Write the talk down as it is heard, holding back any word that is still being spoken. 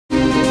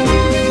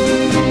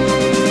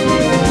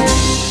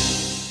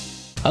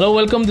Hello,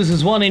 welcome. This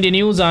is Oneindia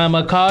News. I am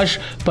Akash.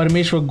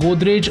 Parmeshwar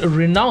Godrej,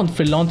 renowned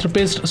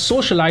philanthropist,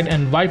 socialite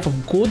and wife of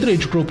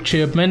Godrej Group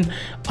chairman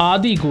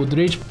Adi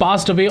Godrej,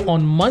 passed away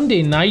on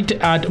Monday night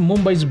at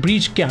Mumbai's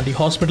Breach Candy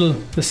Hospital.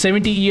 The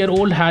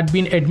 70-year-old had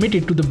been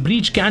admitted to the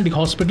Breach Candy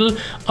Hospital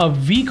a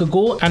week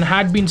ago and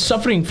had been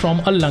suffering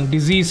from a lung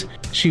disease.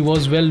 She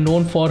was well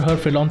known for her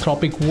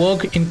philanthropic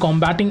work in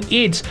combating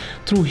AIDS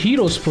through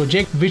Heroes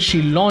Project, which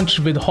she launched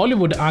with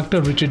Hollywood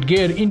actor Richard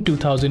Gere in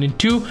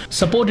 2002,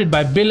 supported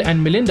by Bill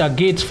and Melinda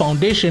Gates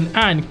Foundation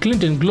and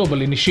Clinton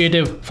Global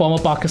Initiative.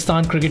 Former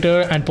Pakistan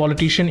cricketer and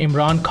politician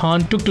Imran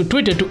Khan took to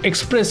Twitter to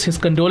express his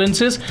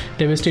condolences,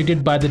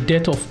 devastated by the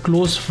death of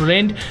close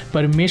friend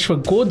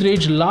Parmeshwar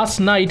Godrej. Last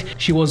night,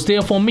 she was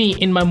there for me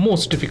in my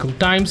most difficult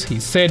times, he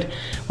said.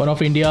 One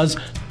of India's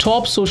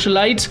top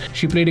socialites,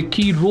 she played a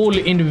key role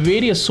in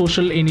various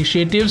social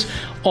initiatives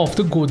of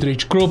the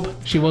Godrej Group.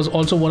 She was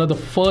also one of the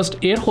first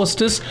air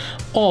hostess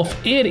of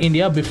Air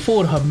India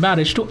before her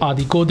marriage to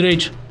Adi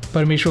Godrej.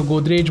 Parmeshwar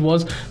Godrej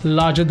was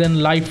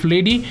larger-than-life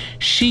lady.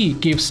 She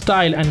gave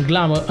style and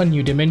glamour a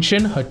new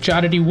dimension. Her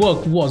charity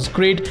work was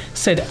great,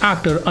 said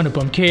actor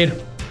Anupam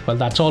Kher. Well,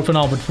 that's all for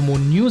now, but for more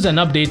news and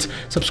updates,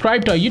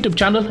 subscribe to our YouTube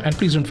channel and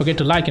please don't forget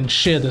to like and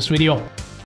share this video.